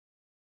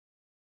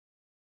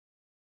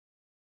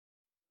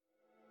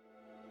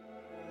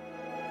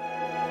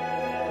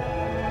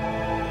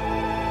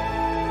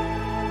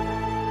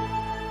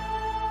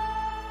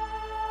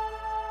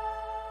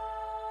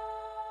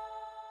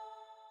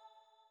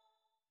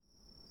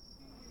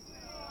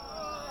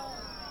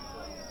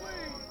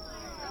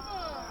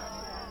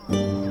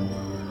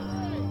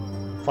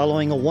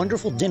Following a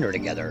wonderful dinner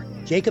together,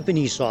 Jacob and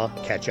Esau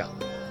catch up.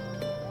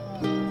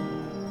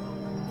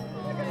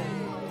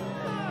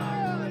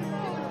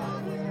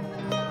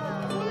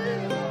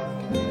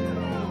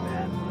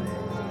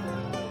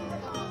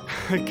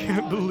 I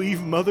can't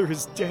believe Mother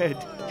is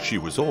dead. She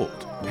was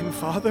old. And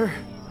Father?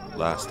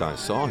 Last I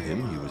saw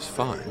him, he was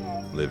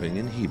fine, living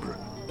in Hebron.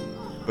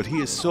 But he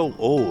is so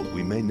old,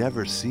 we may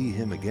never see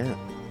him again.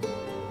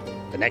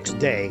 The next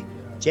day,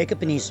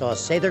 Jacob and Esau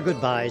say their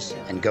goodbyes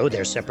and go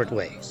their separate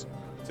ways.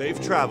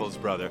 Safe travels,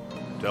 brother.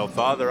 Tell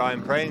Father I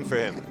am praying for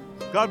him.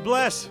 God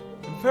bless,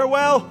 and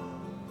farewell.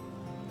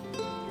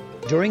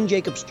 During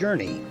Jacob's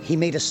journey, he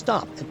made a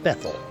stop at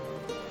Bethel.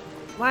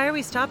 Why are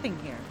we stopping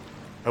here?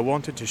 I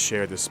wanted to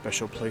share this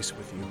special place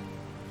with you.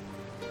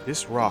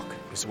 This rock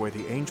is where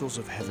the angels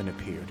of heaven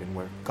appeared and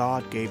where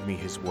God gave me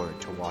his word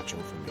to watch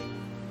over me.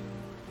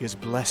 He has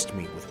blessed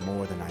me with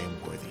more than I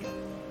am worthy of.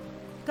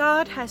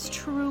 God has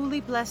truly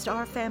blessed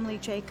our family,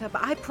 Jacob.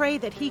 I pray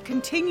that he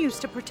continues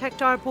to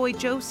protect our boy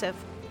Joseph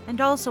and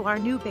also our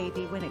new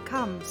baby when it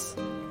comes.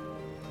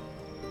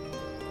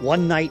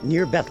 One night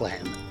near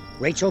Bethlehem,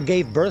 Rachel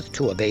gave birth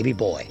to a baby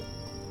boy.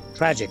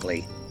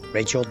 Tragically,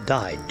 Rachel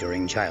died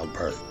during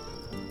childbirth.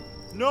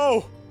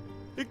 No!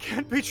 It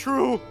can't be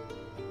true!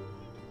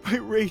 My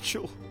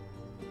Rachel.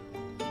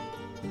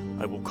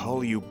 I will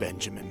call you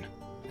Benjamin,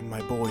 and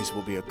my boys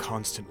will be a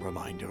constant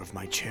reminder of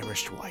my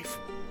cherished wife.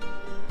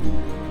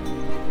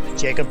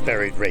 Jacob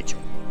buried Rachel.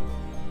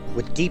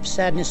 With deep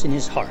sadness in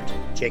his heart,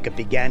 Jacob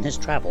began his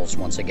travels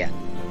once again.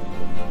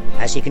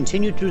 As he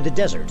continued through the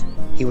desert,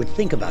 he would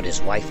think about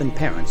his wife and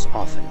parents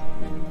often.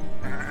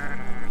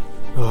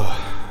 Oh,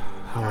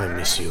 how I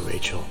miss you,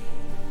 Rachel.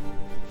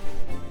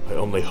 I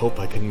only hope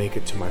I can make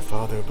it to my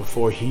father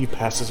before he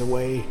passes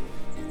away.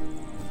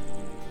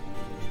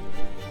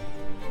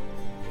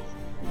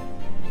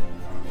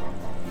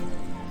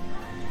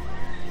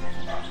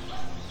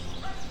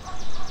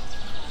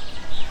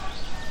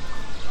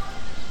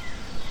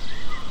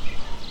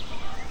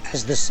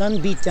 As the sun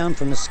beat down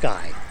from the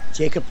sky,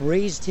 Jacob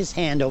raised his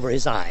hand over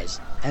his eyes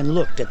and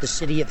looked at the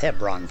city of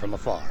Hebron from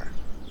afar.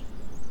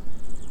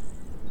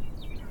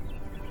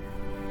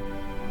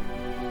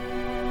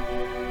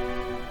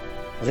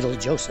 Little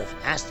Joseph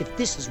asked if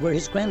this is where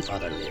his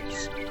grandfather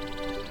lives.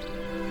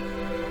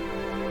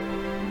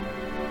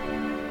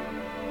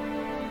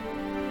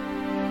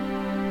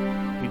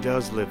 He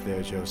does live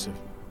there, Joseph.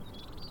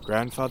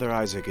 Grandfather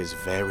Isaac is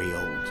very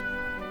old,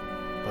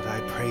 but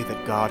I pray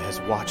that God has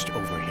watched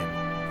over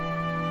him.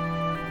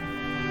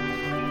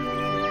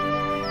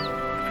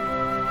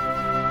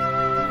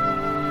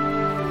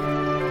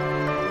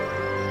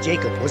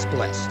 Jacob was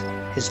blessed.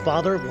 His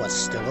father was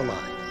still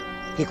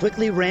alive. He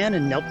quickly ran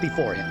and knelt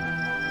before him.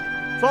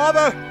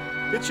 Father,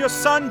 it's your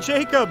son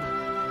Jacob.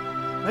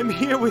 I'm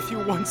here with you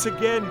once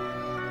again.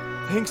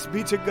 Thanks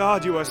be to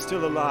God you are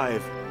still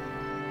alive.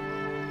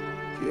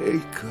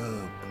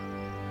 Jacob,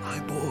 my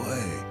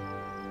boy,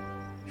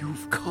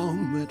 you've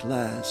come at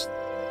last.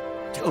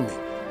 Tell me,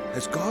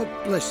 has God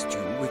blessed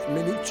you with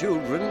many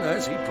children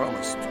as he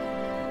promised?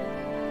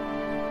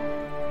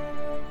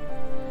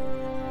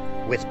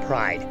 With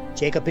pride,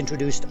 Jacob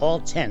introduced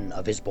all 10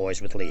 of his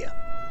boys with Leah.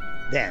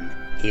 Then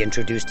he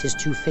introduced his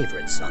 2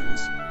 favorite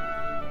sons.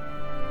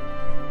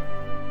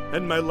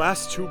 And my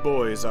last 2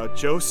 boys are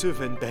Joseph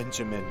and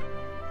Benjamin.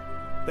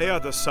 They are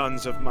the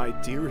sons of my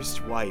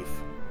dearest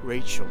wife,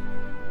 Rachel.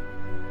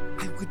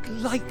 I would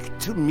like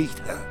to meet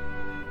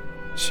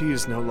her. She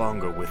is no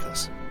longer with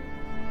us.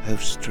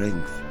 Have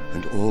strength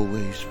and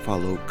always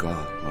follow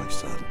God, my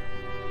son.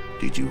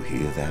 Did you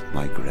hear that,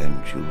 my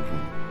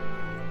grandchildren?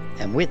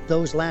 And with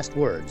those last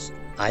words,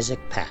 Isaac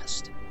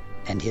passed,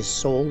 and his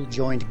soul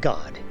joined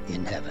God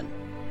in heaven.